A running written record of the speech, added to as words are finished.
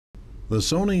The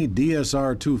Sony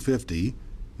DSR 250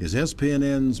 is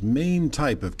SPNN's main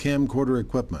type of camcorder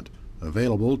equipment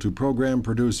available to program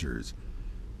producers.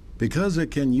 Because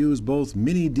it can use both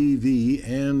mini DV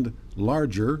and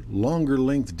larger,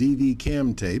 longer-length DV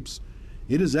cam tapes,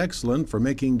 it is excellent for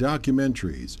making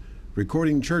documentaries,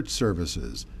 recording church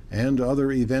services, and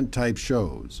other event-type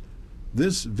shows.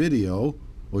 This video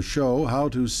will show how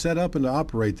to set up and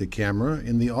operate the camera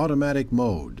in the automatic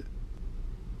mode.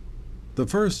 The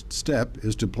first step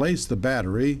is to place the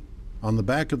battery on the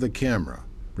back of the camera,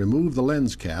 remove the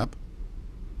lens cap,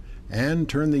 and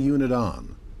turn the unit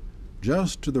on.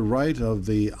 Just to the right of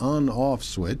the on-off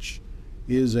switch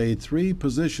is a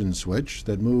 3-position switch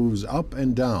that moves up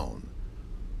and down.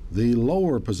 The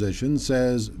lower position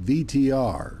says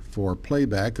VTR for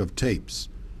playback of tapes,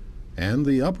 and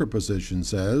the upper position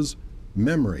says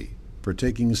memory for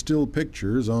taking still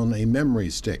pictures on a memory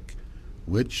stick,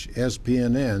 which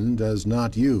SPNN does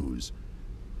not use.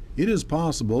 It is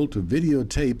possible to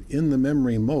videotape in the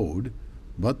memory mode,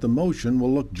 but the motion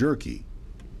will look jerky.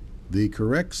 The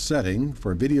correct setting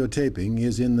for videotaping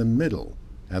is in the middle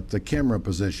at the camera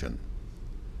position.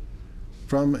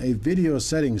 From a video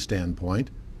setting standpoint,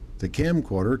 the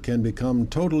camcorder can become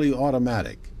totally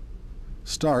automatic.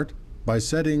 Start by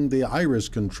setting the iris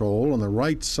control on the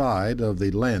right side of the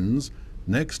lens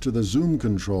next to the zoom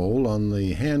control on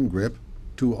the hand grip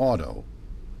to auto.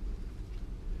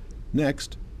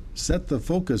 Next, set the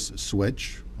focus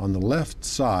switch on the left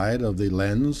side of the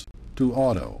lens to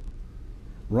auto.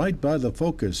 Right by the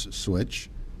focus switch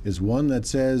is one that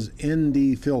says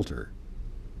ND filter.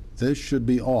 This should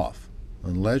be off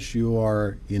unless you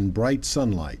are in bright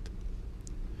sunlight.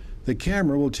 The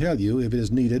camera will tell you if it is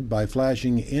needed by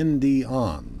flashing ND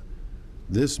on.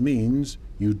 This means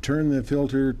you turn the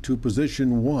filter to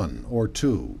position 1 or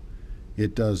 2.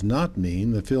 It does not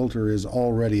mean the filter is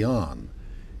already on.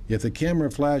 If the camera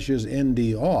flashes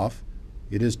ND off,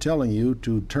 it is telling you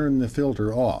to turn the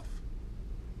filter off.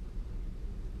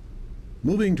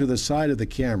 Moving to the side of the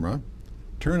camera,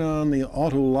 turn on the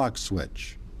auto lock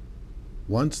switch.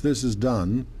 Once this is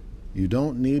done, you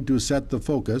don't need to set the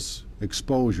focus,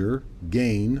 exposure,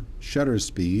 gain, shutter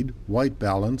speed, white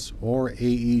balance, or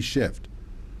AE shift.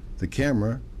 The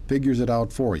camera figures it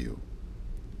out for you.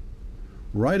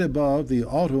 Right above the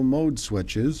auto mode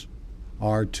switches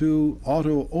are 2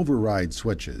 auto override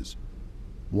switches.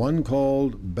 One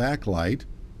called backlight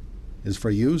is for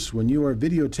use when you are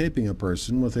videotaping a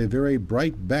person with a very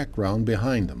bright background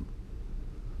behind them.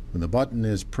 When the button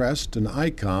is pressed, an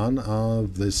icon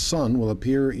of the sun will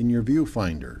appear in your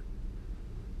viewfinder.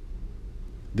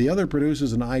 The other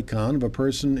produces an icon of a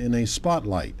person in a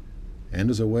spotlight and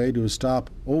is a way to stop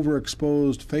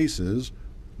overexposed faces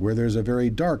where there's a very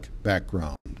dark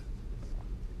background.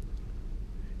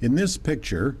 In this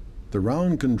picture, the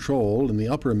round control in the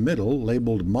upper middle,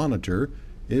 labeled monitor,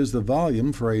 is the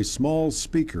volume for a small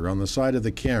speaker on the side of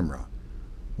the camera.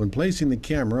 When placing the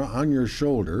camera on your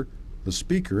shoulder, the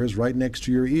speaker is right next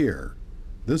to your ear.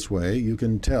 This way you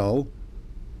can tell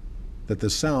that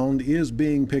the sound is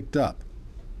being picked up.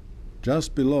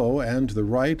 Just below and to the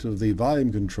right of the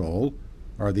volume control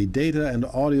are the data and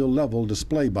audio level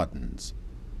display buttons.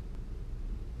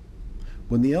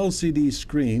 When the LCD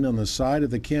screen on the side of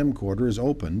the camcorder is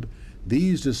opened,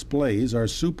 these displays are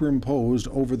superimposed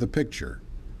over the picture.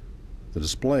 The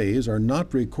displays are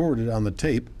not recorded on the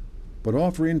tape, but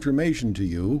offer information to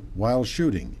you while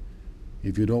shooting.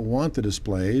 If you don't want the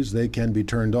displays, they can be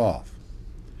turned off.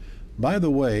 By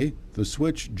the way, the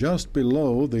switch just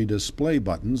below the display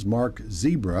buttons marked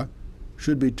zebra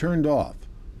should be turned off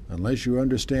unless you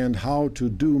understand how to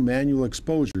do manual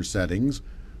exposure settings,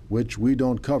 which we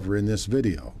don't cover in this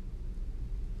video.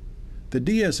 The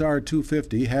DSR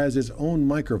 250 has its own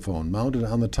microphone mounted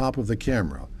on the top of the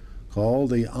camera,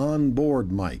 called the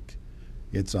onboard mic.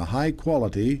 It's a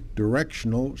high-quality,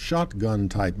 directional,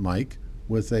 shotgun-type mic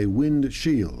with a wind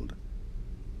shield.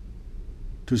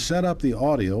 To set up the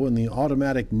audio in the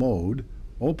automatic mode,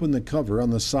 open the cover on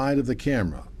the side of the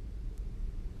camera.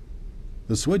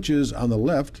 The switches on the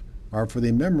left are for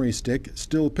the memory stick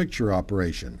still picture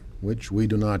operation, which we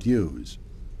do not use.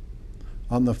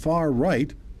 On the far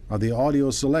right are the audio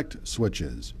select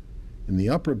switches. In the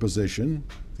upper position,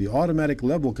 the automatic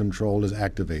level control is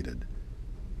activated.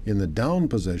 In the down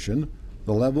position,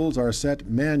 the levels are set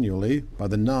manually by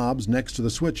the knobs next to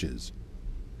the switches.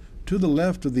 To the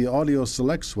left of the audio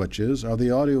select switches are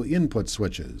the audio input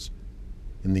switches.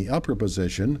 In the upper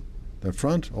position, the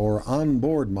front or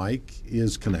onboard mic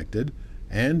is connected,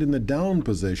 and in the down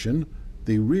position,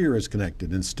 the rear is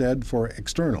connected instead for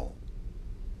external.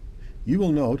 You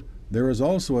will note There is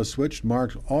also a switch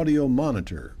marked Audio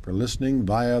Monitor for listening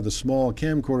via the small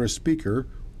camcorder speaker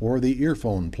or the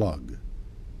earphone plug.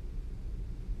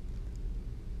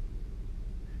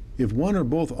 If one or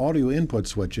both audio input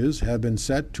switches have been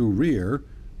set to rear,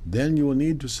 then you will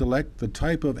need to select the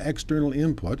type of external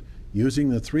input using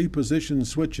the 3 position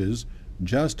switches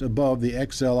just above the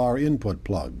XLR input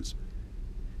plugs.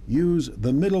 Use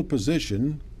the middle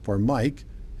position for mic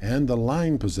and the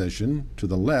line position to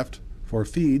the left for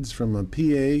feeds from a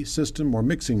PA system or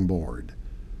mixing board.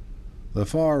 The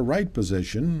far right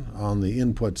position on the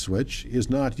input switch is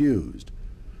not used.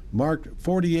 Marked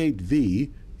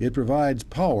 48V, it provides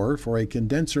power for a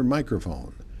condenser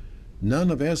microphone. None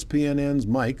of SPNN's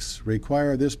mics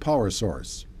require this power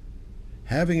source.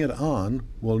 Having it on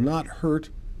will not hurt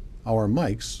our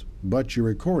mics, but your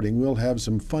recording will have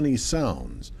some funny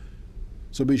sounds.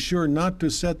 So be sure not to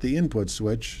set the input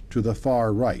switch to the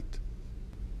far right.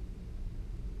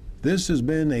 This has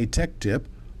been a tech tip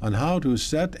on how to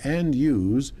set and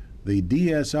use the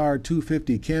DSR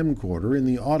 250 camcorder in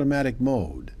the automatic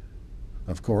mode.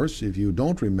 Of course, if you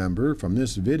don't remember from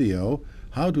this video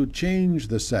how to change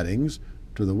the settings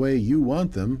to the way you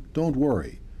want them, don't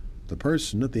worry. The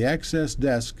person at the Access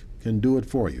desk can do it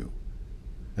for you.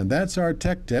 And that's our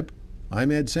tech tip.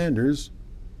 I'm Ed Sanders.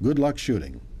 Good luck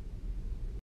shooting.